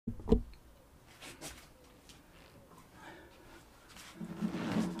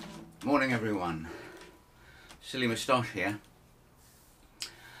Morning everyone, Silly Moustache here.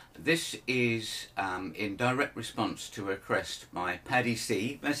 This is in direct response to a request by Paddy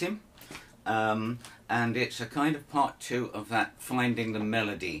C, bless him, and it's a kind of part 2 of that finding the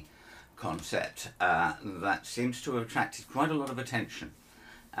melody concept that seems to have attracted quite a lot of attention,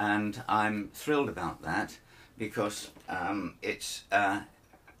 and I'm thrilled about that because it's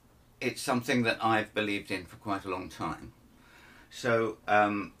something that I've believed in for quite a long time. So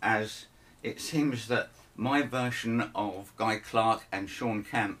as it seems that my version of Guy Clark and Shawn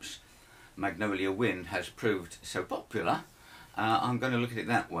Camp's Magnolia Wind has proved so popular, I'm going to look at it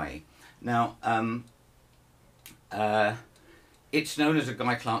that way. Now, it's known as a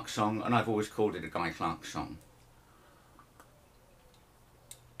Guy Clark song, and I've always called it a Guy Clark song.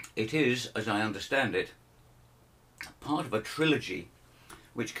 It is, as I understand it, part of a trilogy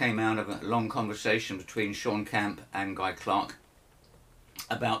which came out of a long conversation between Shawn Camp and Guy Clark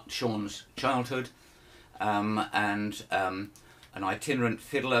about Shawn's childhood, and an itinerant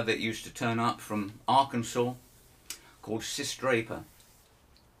fiddler that used to turn up from Arkansas called Sis Draper.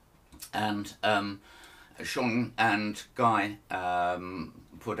 And Shawn and Guy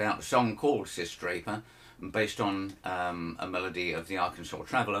put out a song called Sis Draper based on a melody of the Arkansas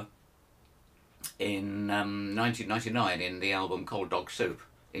Traveller in 1999 in the album Cold Dog Soup,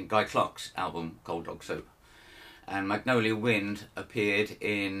 in Guy Clark's album Cold Dog Soup. And Magnolia Wind appeared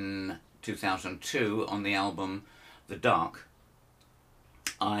in 2002 on the album The Dark.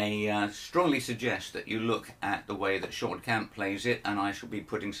 I strongly suggest that you look at the way that Shawn Camp plays it, and I shall be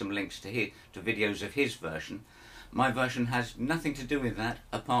putting some links to videos of his version. My version has nothing to do with that,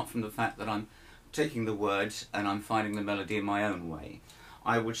 apart from the fact that I'm taking the words and I'm finding the melody in my own way.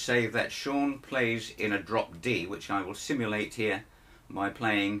 I would say that Shawn plays in a drop D, which I will simulate here by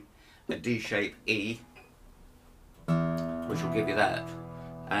playing a D shape E, which will give you that.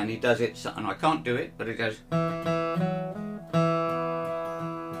 And he does it, and I can't do it, but it goes.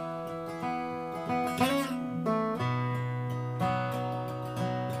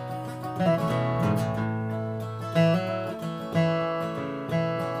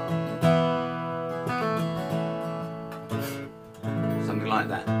 Something like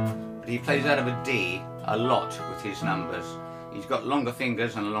that. But he plays out of a D a lot with his numbers. He's got longer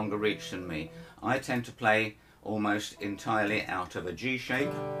fingers and a longer reach than me. I tend to play almost entirely out of a G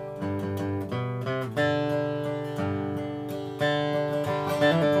shape.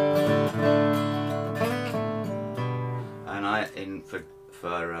 And for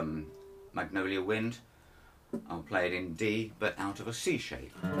Magnolia Wind, I'll play it in D, but out of a C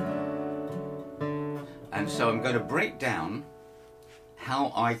shape. And so I'm going to break down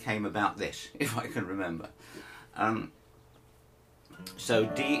how I came about this, if I can remember. So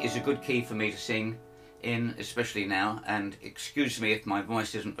D is a good key for me to sing in, especially now, and excuse me if my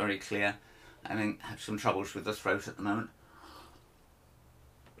voice isn't very clear. I have some troubles with the throat at the moment.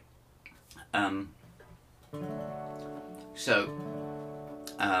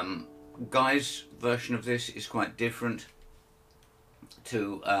 Guy's version of this is quite different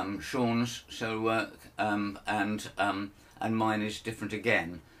to Shawn's, so and mine is different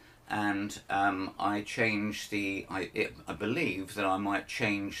again. And I changed I believe that I might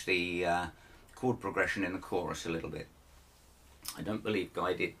change the chord progression in the chorus a little bit. I don't believe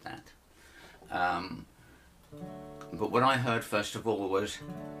Guy did that. But what I heard first of all was,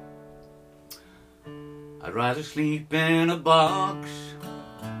 I'd rather sleep in a box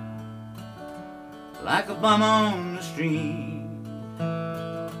like a bum on the street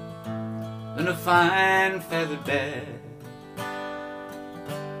than a fine feathered bed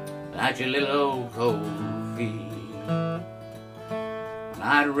at your little old cold feet.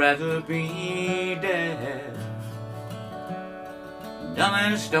 I'd rather be dead, dumb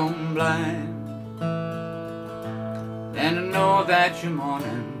and stone blind, than to know that your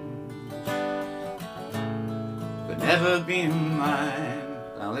mornings could never be mine.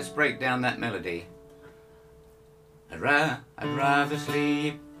 Now let's break down that melody. I'd rather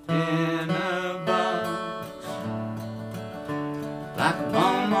sleep in a box like a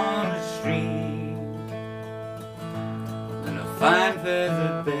bum on the street than a fine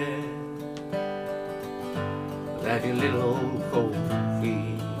feathered bed without your little old cold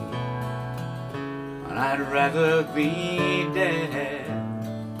feet. And I'd rather be dead,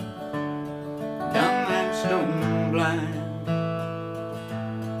 dumb and stone blind,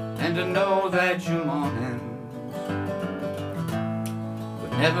 than to know that your mornings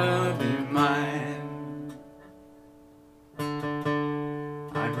would never be mine.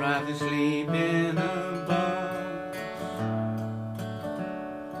 I'd rather sleep in a box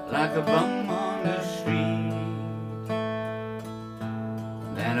like a bum on the street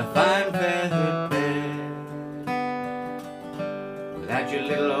than a fine feathered bed, without your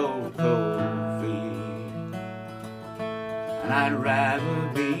little old cold feet. And I'd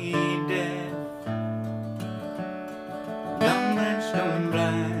rather be dead, dumb and stone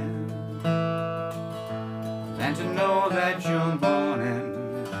blind, than to know that your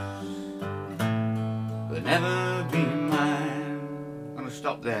mornings could never be mine. I'm going to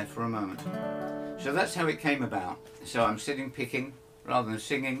stop there for a moment. So that's how it came about. So I'm sitting picking rather than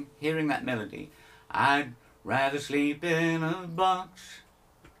singing, hearing that melody. I'd rather sleep in a box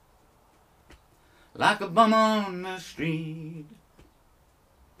like a bum on the street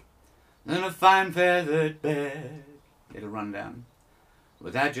than a fine feathered bed, little rundown,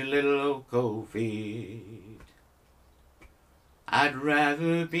 without your little old cold feet. I'd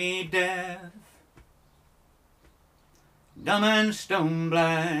rather be deaf, dumb and stone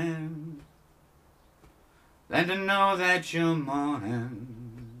blind, than to know that your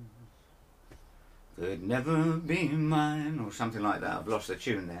mornings could never be mine, or something like that. I've lost the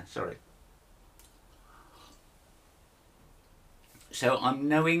tune there, sorry. So I'm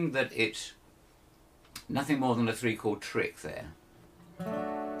knowing that it's nothing more than a 3-chord trick there.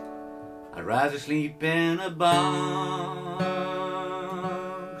 I'd rather sleep in a box.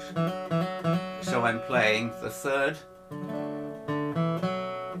 So I'm playing the third,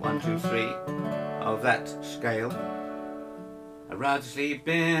 1, 2, 3 of that scale. I'd rather sleep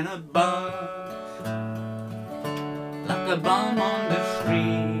in a box like a bum on the street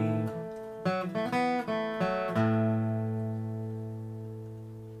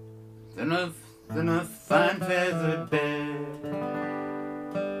than a fine feathered bed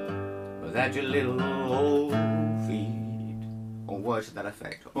without your little old feet. Or words to that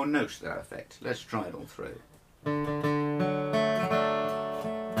effect, or notes to that effect. Let's try it all through.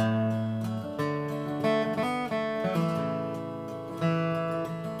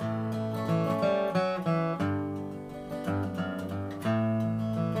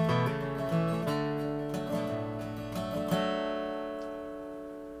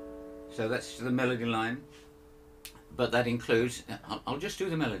 So that's the melody line, but that includes, I'll just do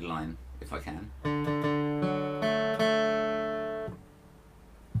the melody line if I can.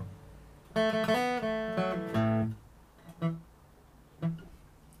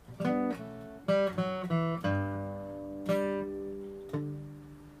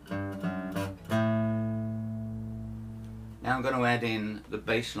 Now I'm going to add in the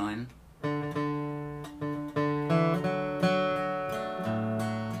bass line.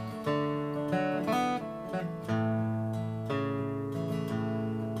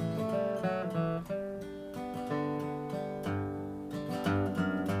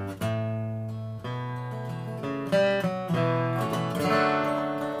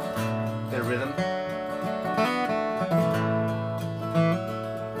 Rhythm.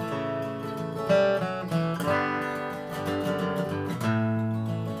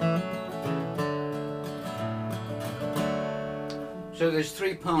 So there's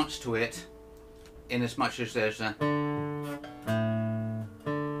 3 parts to it, in as much as there's a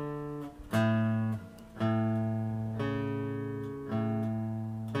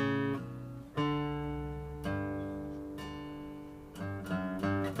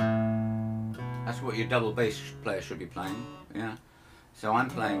that's what your double bass player should be playing, yeah. So I'm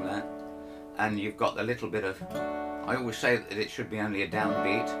playing that, and you've got the little bit of, I always say that it should be only a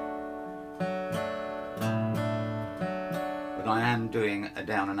downbeat, but I am doing a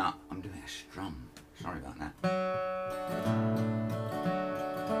down and up. I'm doing a strum, sorry about that.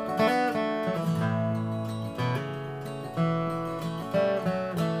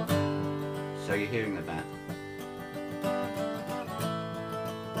 So you're hearing the bat.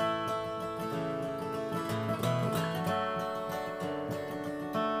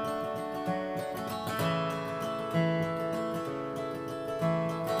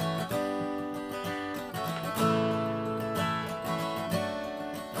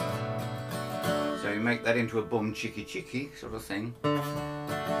 So you make that into a boom chicky chicky sort of thing.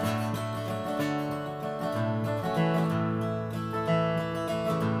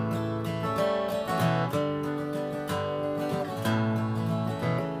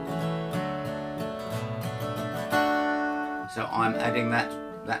 So I'm adding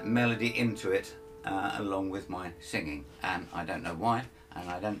that melody into it along with my singing, and I don't know why, and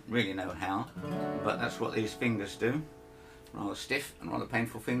I don't really know how, but that's what these fingers do. Rather stiff and rather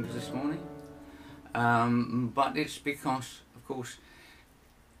painful fingers this morning. But it's because, of course,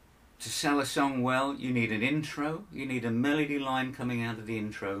 to sell a song well, you need an intro, you need a melody line coming out of the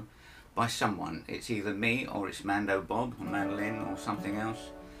intro by someone. It's either me or it's Mando Bob on mandolin or something else.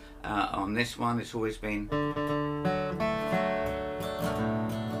 On this one, it's always been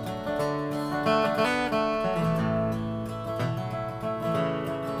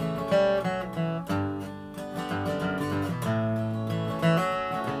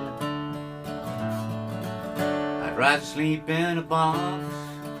rather sleep in a box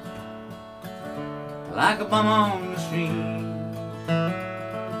like a bum on the street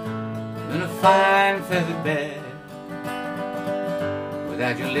than a fine feathered bed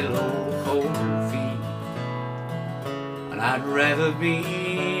without your little old cold feet. And I'd rather be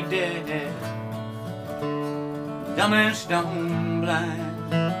dead, dumb and stone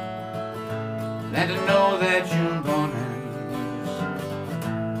blind, than to know that your mornings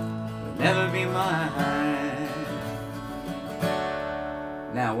will never be mine.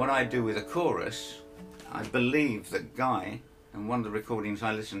 Now, what I do with a chorus, I believe that Guy, and one of the recordings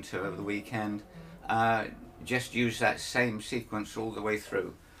I listened to over the weekend, just use that same sequence all the way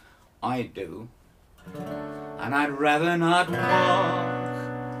through. I do, and I'd rather not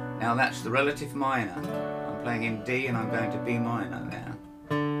walk. Now that's the relative minor. I'm playing in D and I'm going to B minor now.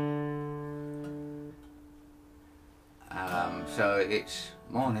 So it's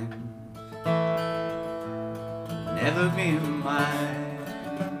morning, never be mine.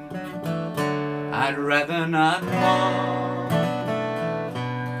 I'd rather not walk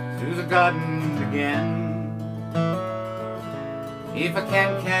through the garden again if I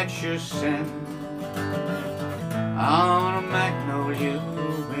can catch your scent on a magnolia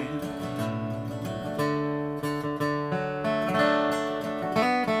wind.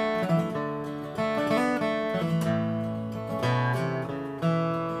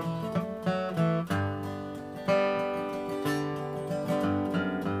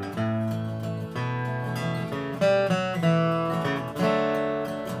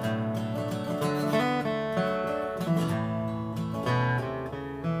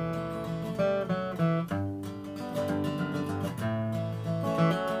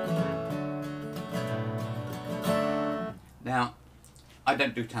 Now, I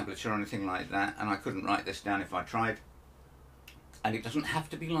don't do tablets or anything like that, and I couldn't write this down if I tried. And it doesn't have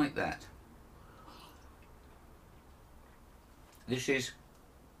to be like that. This is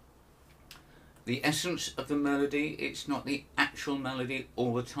the essence of the melody. It's not the actual melody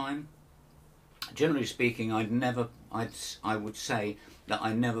all the time. Generally speaking, I would say that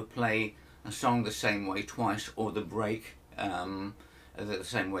I never play a song the same way twice, or the break the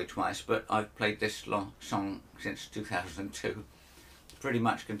same way twice, but I've played this song since 2002 pretty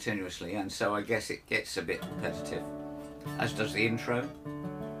much continuously, and so I guess it gets a bit repetitive, as does the intro.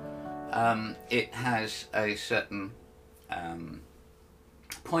 It has a certain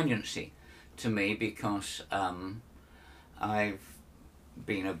poignancy to me because I've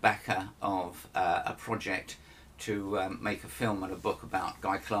been a backer of a project to make a film and a book about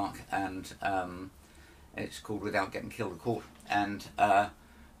Guy Clark, and it's called Without Getting Killed or Caught, and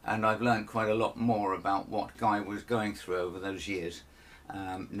I've learned quite a lot more about what Guy was going through over those years,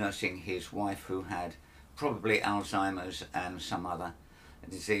 nursing his wife who had probably Alzheimer's and some other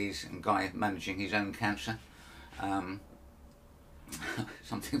disease, and Guy managing his own cancer,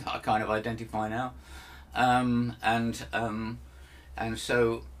 something that I kind of identify now, and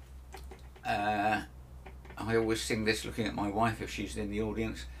so I always sing this looking at my wife if she's in the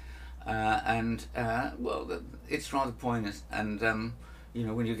audience. Well, it's rather poignant, and you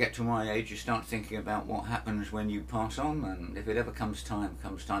know, when you get to my age, you start thinking about what happens when you pass on, and if it ever comes time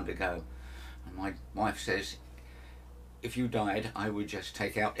to go. And my wife says, if you died, I would just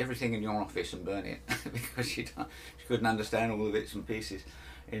take out everything in your office and burn it, because she couldn't understand all the bits and pieces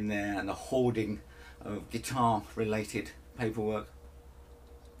in there, and the hoarding of guitar-related paperwork.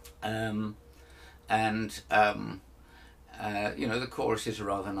 You know, the choruses are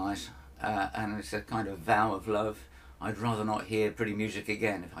rather nice, and it's a kind of vow of love. I'd rather not hear pretty music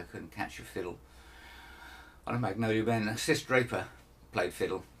again if I couldn't catch a fiddle on a Magnolia band. Sis Draper played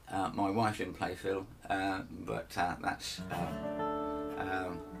fiddle. My wife didn't play fiddle, but that's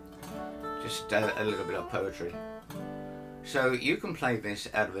just a little bit of poetry. So you can play this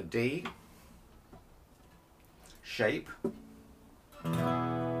out of a D shape,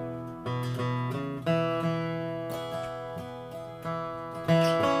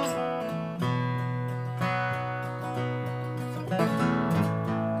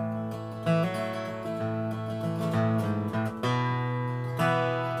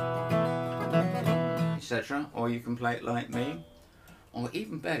 etc., or you can play it like me, or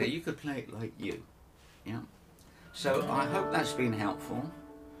even better, you could play it like you. Yeah. So I hope that's been helpful.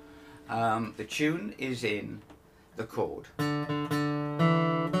 The tune is in the chord.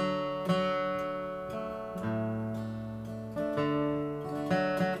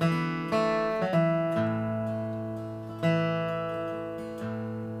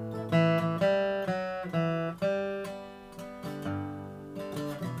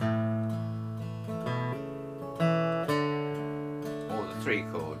 Three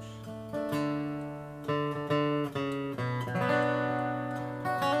chords.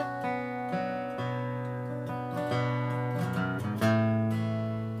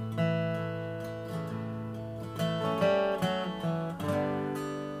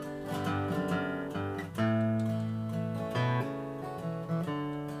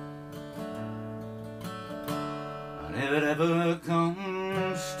 if it ever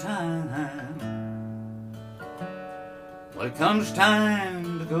comes time, well, it comes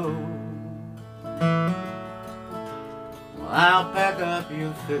time to go, well, I'll pack up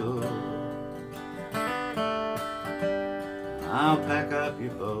your fiddle, I'll pack up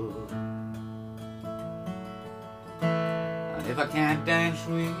your bow. And if I can't dance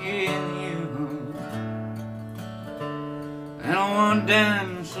with you, then I won't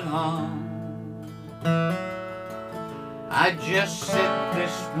dance at all. I just sit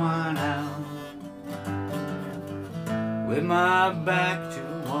this one out with my back to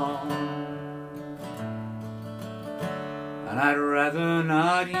the wall, and I'd rather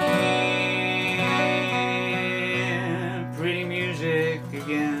not hear pretty music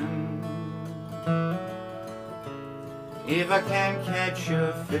again if I can't catch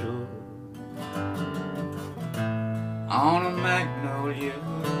your fiddle on a magnolia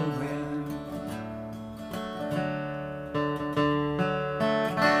wind.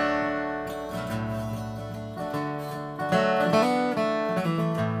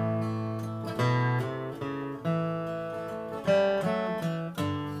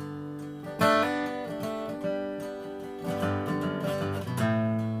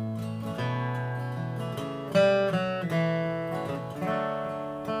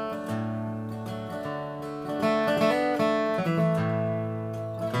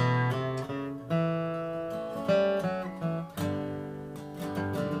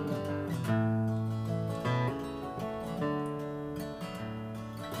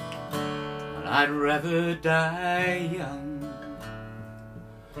 I'd rather die young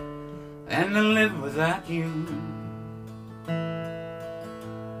than to live without you,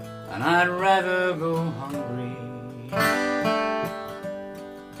 and I'd rather go hungry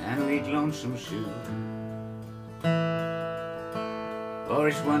and eat lonesome soup, for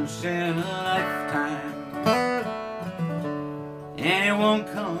it's once in a lifetime and it won't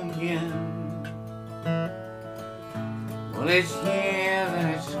come again. Well, it's here then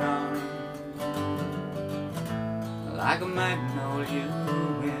it's gone, like a magnolia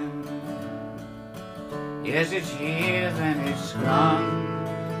wind. Yes, it's here, then it's gone,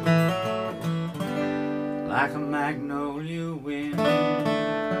 like a magnolia wind.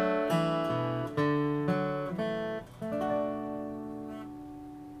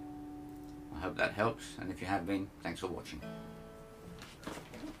 I hope that helps, and if you have been, thanks for watching.